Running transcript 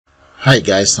Hi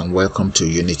guys, and welcome to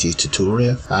Unity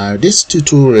tutorial. This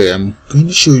tutorial I'm going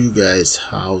to show you guys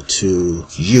how to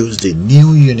use the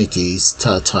new Unity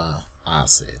starter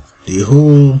asset. The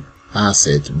whole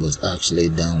asset was actually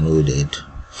downloaded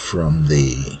from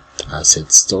the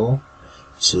asset store,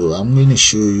 so I'm going to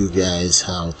show you guys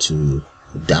how to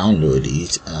download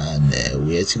it and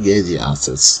where to get the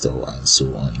asset store and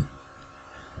so on.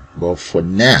 But for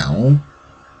now,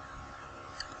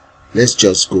 let's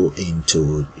just go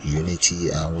into Unity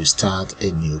and we start a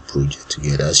new project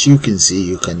together. As you can see,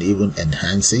 you can even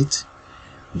enhance it,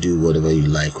 do whatever you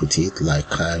like with it,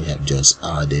 like I have just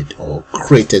added or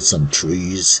created some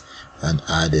trees and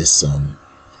added some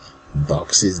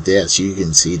boxes there. As you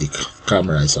can see, the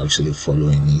camera is actually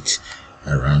following it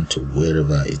around to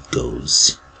wherever it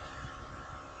goes.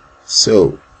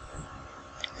 So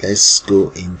let's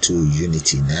go into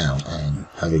Unity now and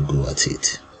have a go at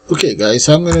it. Okay guys,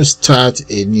 I'm going to start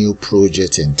a new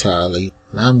project entirely,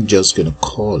 and I'm just going to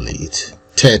call it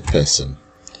third person.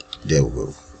 There we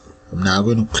go. I'm now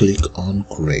going to click on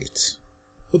create.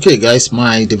 Okay guys,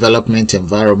 my development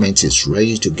environment is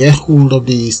ready. To get hold of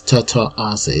the starter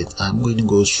asset, I'm going to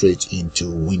go straight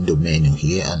into window menu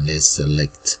here and let's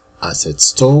select asset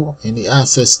store. In the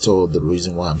asset store, the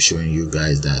reason why I'm showing you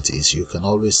guys that is you can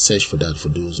always search for that for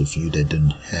those of you that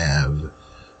don't have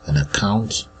an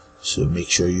account. So make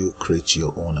sure you create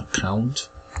your own account.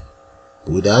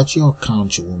 Without your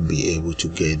account, you won't be able to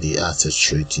get the asset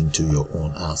straight into your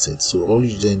own asset. So all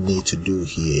you then need to do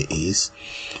here is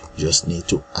just need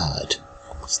to add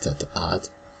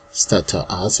starter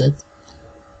asset,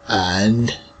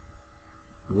 and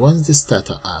once the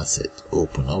starter asset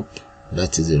open up,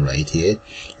 that is it right here,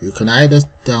 you can either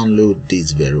download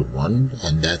this very one,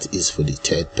 and that is for the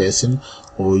third person,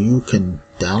 or you can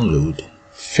download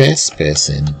first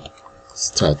person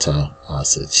starter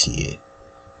asset here,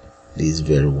 this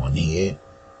very one here.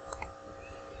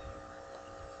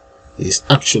 It's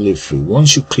actually free.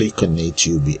 Once you click on it,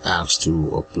 you'll be asked to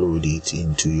upload it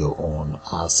into your own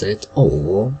asset,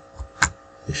 or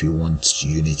if you want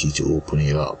Unity to open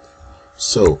it up.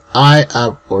 So I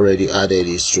have already added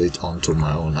it straight onto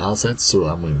my own asset, so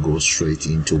I'm going to go straight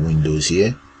into Windows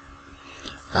here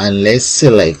and let's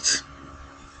select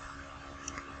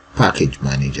package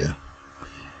manager.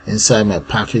 Inside my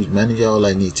package manager, all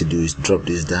I need to do is drop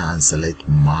this down and select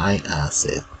my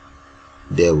asset.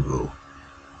 There we go.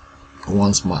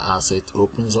 Once my asset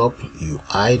opens up, you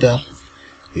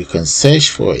can search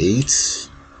for it,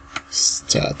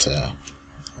 starter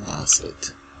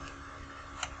asset,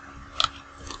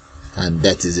 and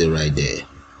that is it right there.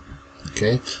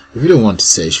 Okay, if you don't want to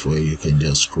search for it, you can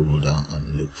just scroll down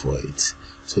and look for it.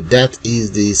 So that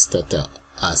is the starter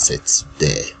assets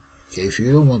there. Okay, if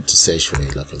you don't want to search for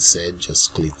it, like I said,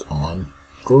 just click on,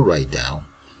 go right down,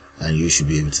 and you should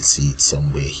be able to see it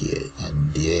somewhere here,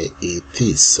 and there it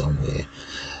is somewhere.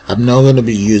 I'm not going to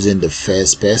be using the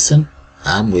first person,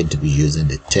 I'm going to be using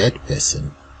the third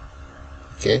person.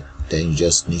 Okay, then you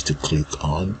just need to click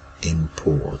on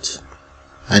import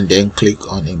and then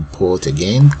click on import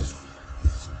again.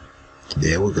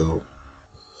 There we go.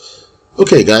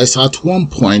 Okay guys, at one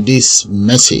point this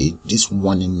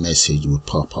warning message will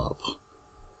pop up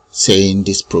saying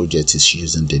this project is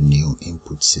using the new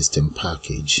input system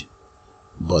package,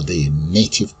 but the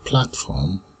native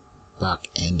platform back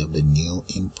end of the new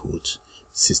input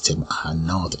system are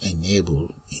not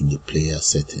enabled in the player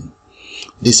setting.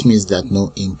 This means that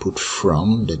no input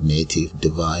from the native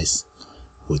device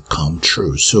will come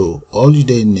through. So all you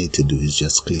then need to do is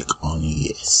just click on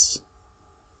yes,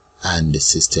 and the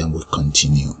system will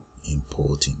continue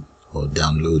importing or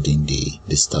downloading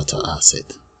the starter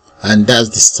asset. And that's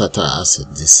the starter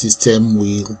asset. The system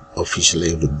will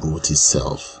officially reboot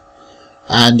itself,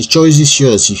 and the choice is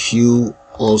yours. If you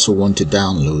also want to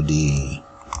download the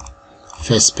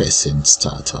first person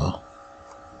starter,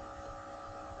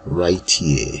 right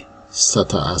here,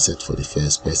 starter asset for the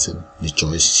first person, the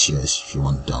choice is yours if you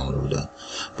want to download that,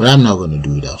 but I'm not going to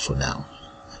do that for now.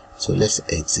 So let's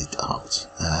exit out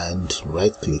and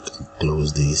right click and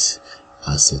close this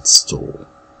asset store.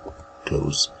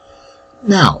 Close.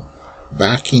 Now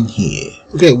back in here.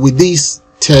 Okay, with this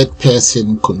third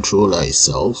person controller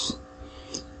itself,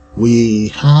 we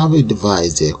have a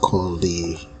device there called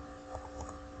the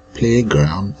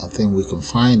playground. I think we can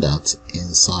find that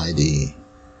inside the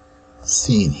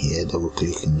scene here. Double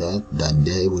click on that, then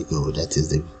there we go, that is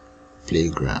the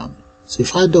playground. So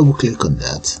if I double click on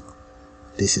that,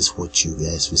 this is what you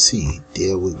guys will see.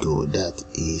 There we go, that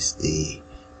is the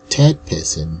third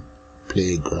person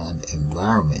playground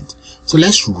environment. So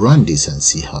let's run this and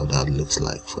see how that looks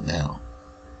like for now.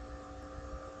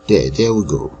 There we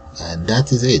go. and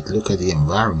that is it. Look at the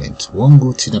environment. One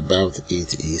good thing about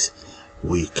it is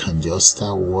we can just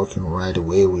start working right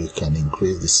away. We can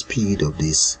increase the speed of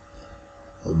this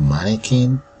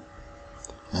mannequin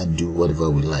and do whatever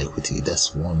we like with it.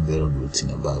 That's one very good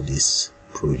thing about this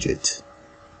project,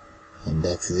 and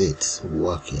that is it,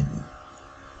 working.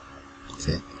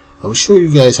 Okay, I will show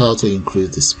you guys how to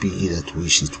increase the speed at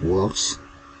which it works.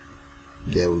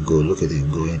 There we go. Look at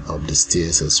it going up the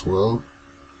stairs as well.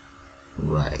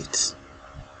 Right,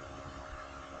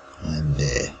 and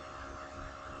there,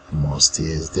 more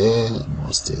stairs there,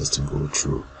 more stairs to go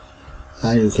through,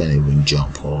 and you can even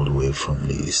jump all the way from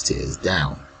these stairs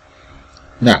down.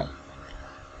 Now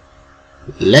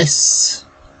let's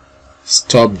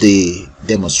stop the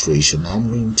demonstration. I'm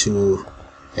going to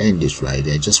end it right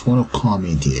there. I just want to come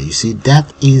in here. You see,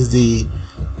 that is the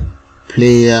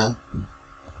player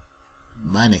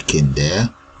mannequin there.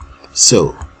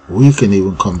 So we can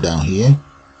even come down here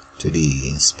to the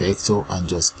inspector and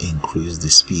just increase the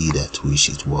speed at which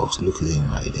it works. Look at it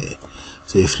right there.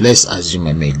 So if, let's assume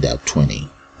I make that 20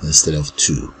 instead of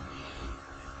 2,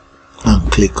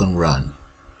 and click on run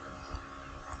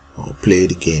or play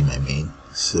the game, I mean,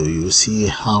 so you see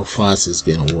how fast it's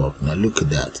gonna work. Now look at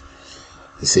that.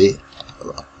 You see,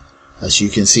 as you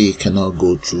can see, it cannot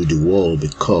go through the wall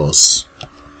because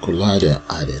collider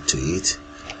added to it.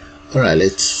 Alright,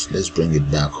 let's bring it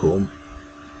back home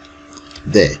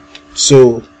there.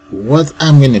 So what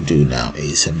I'm going to do now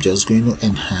is I'm just going to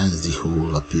enhance the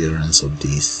whole appearance of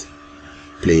this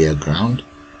player ground,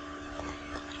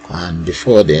 and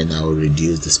before then I will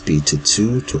reduce the speed to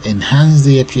 2 to enhance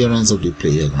the appearance of the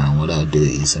player ground. What I'll do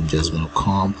is I'm just going to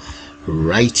come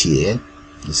right here,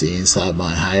 you see, inside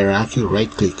my hierarchy, right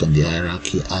click on the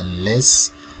hierarchy, and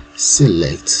let's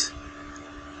select,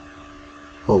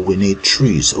 oh, we need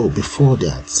trees. Oh, before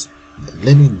that,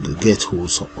 let me get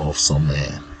hold of some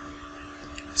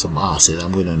asset.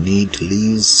 I'm going to need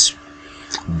leaves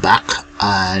back,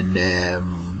 and I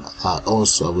will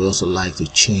also like to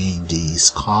change the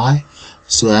sky,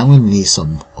 so I'm going to need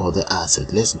some other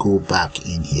asset. Let's go back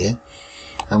in here.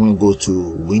 I'm going to go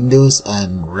to Windows,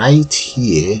 and right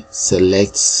here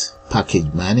select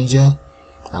Package Manager,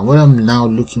 and what I'm now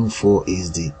looking for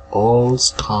is the all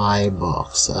sky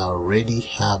box. I already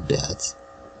have that,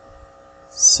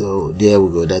 so there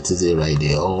we go. That is it right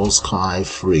there, all sky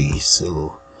free.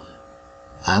 So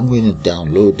I'm going to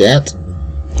download that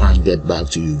and get back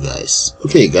to you guys.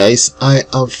 Okay guys,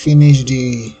 I'm finished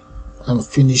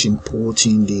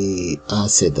importing the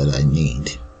asset that I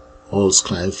need. All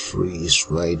sky free is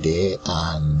right there,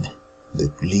 and the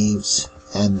leaves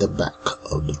and the back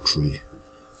of the tree.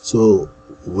 So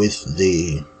with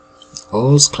the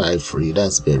all sky free,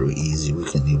 that's very easy. We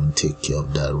can even take care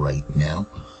of that right now.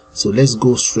 So let's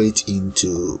go straight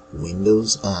into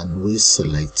Windows, and we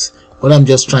select, what I'm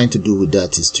just trying to do with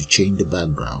that is to change the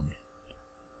background,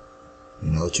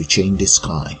 you know, to change the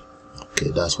sky. Okay,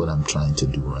 that's what I'm trying to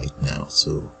do right now.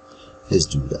 So let's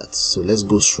do that. So let's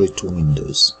go straight to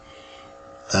Windows,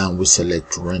 and we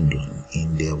select rendering.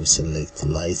 In there we select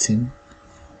lighting,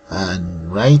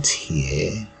 and right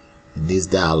here in this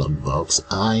dialog box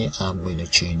I am going to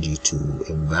change it to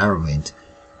environment,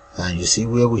 and you see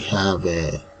where we have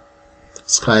a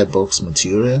skybox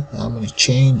material. I'm going to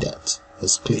change that.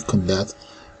 Let's click on that,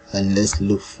 and let's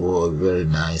look for a very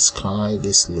nice sky.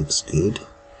 This looks good,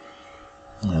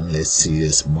 and let's see,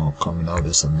 there's more coming out.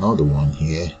 There's another one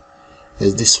here.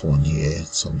 There's this one here,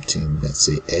 something, let's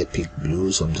say epic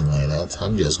blue, something like that.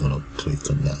 I'm just gonna click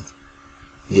on that.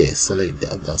 Yeah, select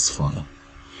that, that's fine.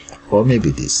 Or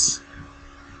maybe this.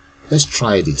 Let's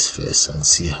try this first and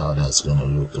see how that's gonna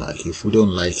look like. If we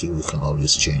don't like it, we can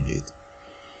always change it.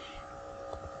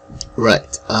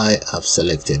 Right, I have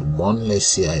selected one. Let's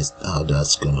see how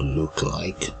that's gonna look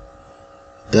like.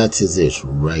 That is it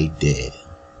right there.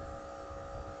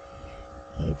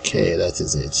 Okay, that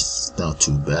is it. It's not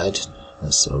too bad.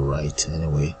 That's alright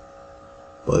anyway.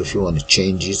 But if you want to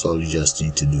change it, all you just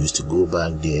need to do is to go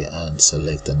back there and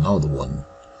select another one.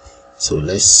 So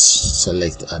let's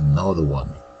select another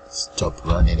one. Stop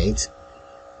running it.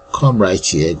 Come right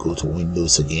here, go to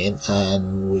Windows again,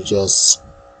 and we just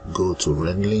go to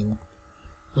rendering,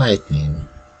 lightning,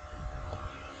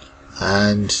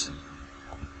 and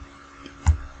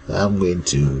I'm going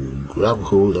to grab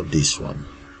hold of this one.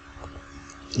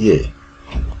 Yeah,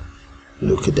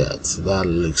 look at that. That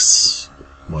looks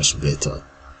much better.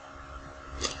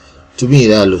 To me,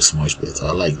 that looks much better.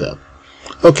 I like that.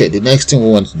 Okay, the next thing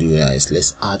we want to do now is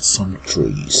let's add some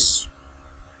trees.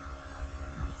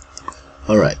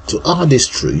 Alright, to add these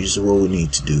trees, what we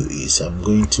need to do is I'm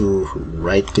going to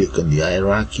right click on the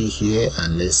hierarchy here,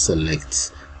 and let's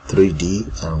select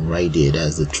 3D, and right there,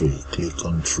 that's the tree. Click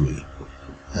on tree,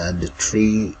 and the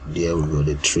tree, there we go,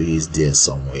 the tree is there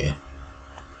somewhere.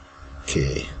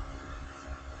 Okay,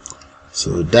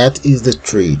 so that is the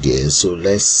tree there. So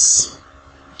let's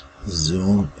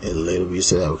zoom a little bit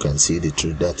so that we can see the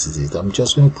tree. That is it. I'm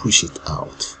just going to push it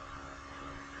out.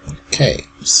 Okay,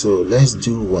 so let's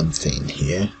do one thing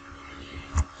here.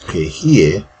 Okay,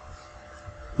 here,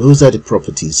 those are the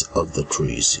properties of the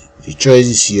trees. The choice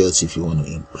is yours if you want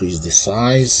to increase the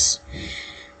size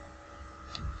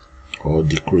or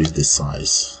decrease the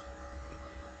size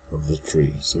of the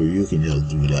tree. So you can just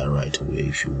do that right away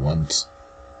if you want.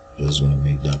 Just going to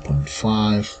make that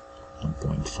 0.5 and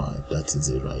 0.5. That is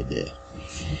it right there.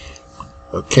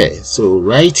 Okay, so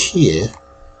right here,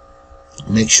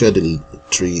 make sure the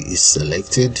tree is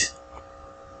selected,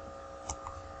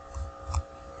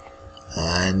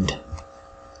 and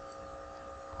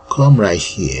come right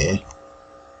here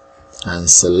and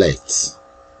select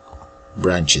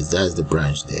branches. That's the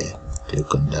branch there.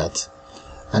 Click on that,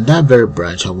 and that very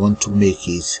branch, I want to make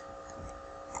it,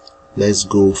 let's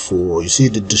go for, you see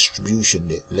the distribution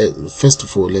there. First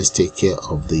of all, let's take care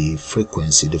of the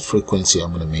frequency. The frequency,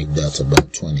 I'm going to make that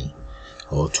about 20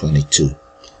 or 22.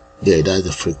 There, that's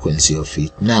the frequency of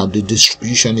it. Now the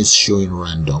distribution is showing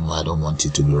random. I don't want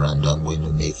it to be random. I'm going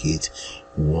to make it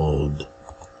world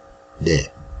there.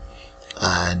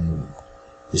 And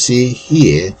you see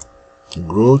here,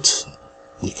 growth,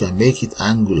 you can make it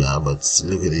angular, but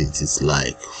look at it, it's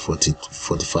like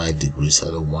 45 degrees. I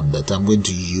don't want that. I'm going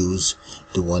to use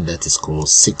the one that is called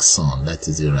 6 sun. That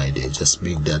is it right there. Just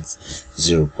make that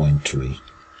 0.3.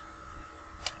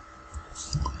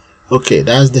 okay,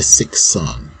 that's the 6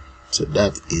 sun. So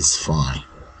that is fine.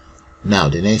 Now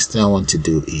the next thing I want to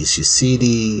do is, you see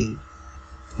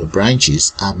the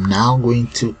branches. I'm now going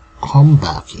to come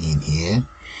back in here.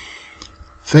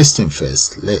 First thing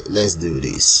first, let's do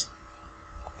this.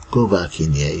 Go back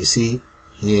in here. You see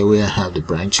here where I have the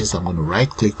branches, I'm going to right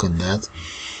click on that,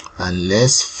 and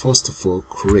let's first of all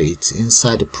create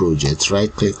inside the project.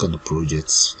 Right click on the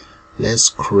projects, let's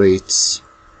create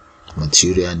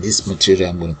material, and this material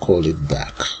I'm going to call it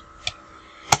back.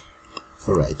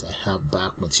 Alright, I have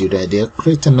back material there.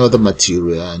 Create another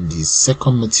material, and the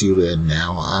second material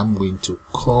now I'm going to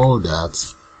call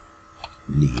that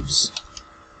leaves.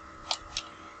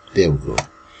 There we go.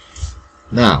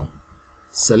 Now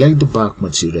select the back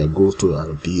material, go to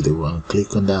albedo and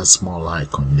click on that small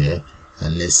icon there,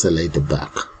 and let's select the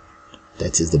back.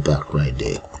 That is the back right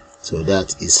there. So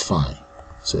that is fine.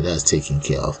 So that's taken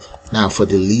care of. Now for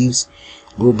the leaves,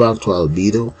 go back to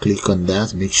albedo, click on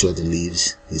that, make sure the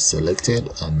leaves is selected,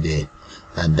 and there,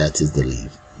 and that is the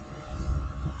leaf.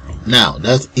 Now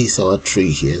that is our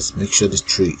tree here. Make sure the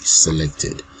tree is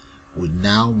selected. We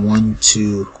now want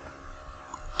to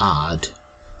add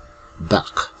back.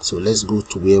 So let's go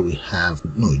to where we have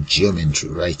geometry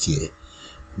right here,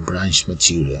 branch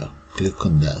material, click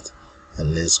on that,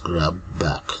 and let's grab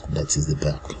back. That is the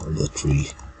back of the tree.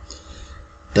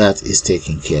 That is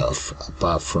taken care of.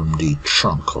 Apart from the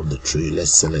trunk of the tree,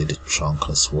 let's select the trunk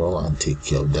as well and take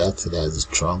care of that. That's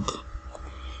the trunk,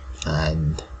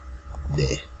 and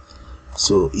there.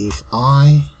 So if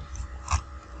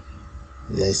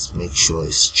let's make sure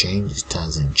it's changed. It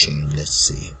hasn't changed. Let's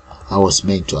see. I was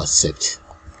meant to accept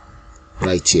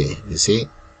right here. You see,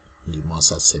 you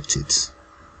must accept it.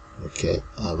 Okay,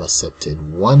 I've accepted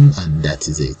one, and that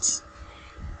is it.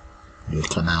 You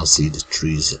can now see the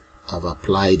trees. I've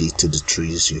applied it to the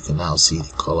trees. You can now see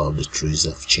the color of the trees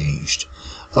have changed.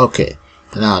 Okay,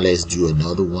 now let's do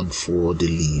another one for the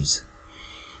leaves.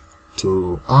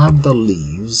 To add the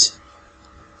leaves,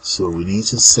 so we need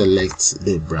to select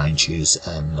the branches,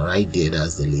 and right there,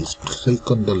 that's the leaves.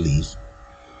 Click on the leaf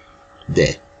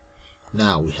there.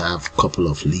 Now we have a couple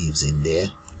of leaves in there.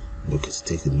 Look at it,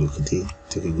 take a look at it,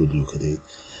 take a good look at it.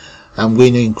 I'm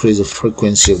going to increase the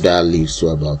frequency of that leaves to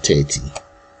about 30.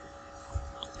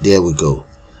 There we go.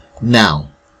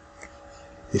 Now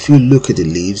if you look at the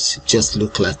leaves, just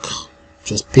look like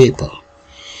just paper.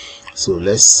 So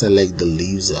let's select the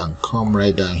leaves and come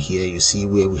right down here. You see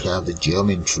where we have the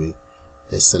geometry.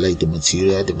 Let's select the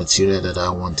material. The material that I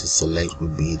want to select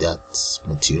would be that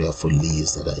material for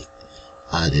leaves that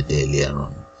I added earlier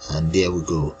on, and there we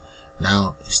go.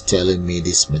 Now it's telling me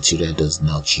this material does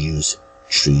not use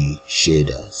tree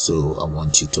shader, so I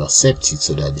want you to accept it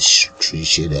so that the tree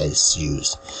shader is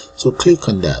used. So click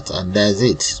on that, and that's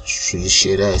it. Tree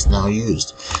shader is now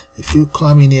used. If you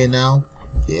come in here now,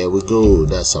 there we go.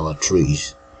 That's our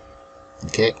trees.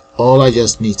 Okay, all I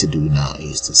just need to do now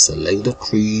is to select the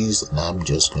trees, and I'm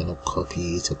just going to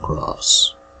copy it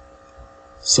across.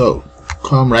 So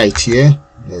come right here,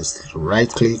 Just right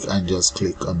click and just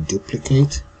click on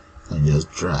duplicate and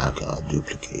just drag our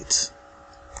duplicate.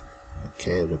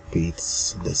 Okay, repeat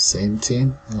the same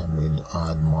thing. I'm going to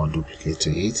add more duplicate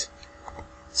to it.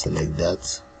 Select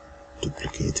that,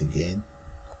 duplicate again,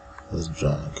 just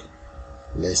drag.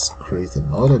 Let's create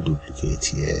another duplicate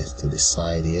here to the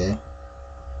side here.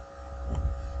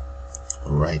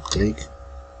 Right click,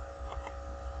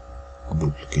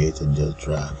 duplicate and just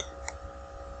drag.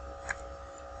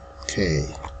 Okay,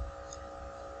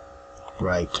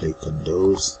 right click on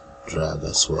those, drag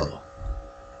as well.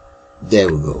 There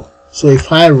we go. So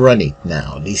if I run it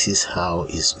now, this is how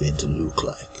it's going to look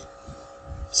like.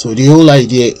 So the whole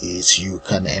idea is you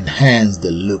can enhance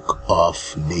the look of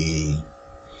the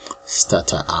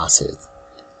starter asset.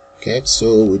 Okay,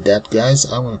 so with that guys,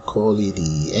 I'm going to call it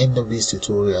the end of this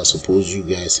tutorial. I suppose you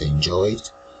guys enjoyed,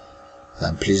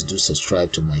 and please do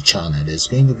subscribe to my channel. There's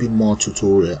going to be more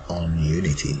tutorial on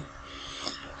Unity,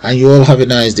 and you all have a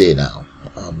nice day now.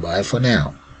 Bye for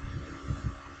now.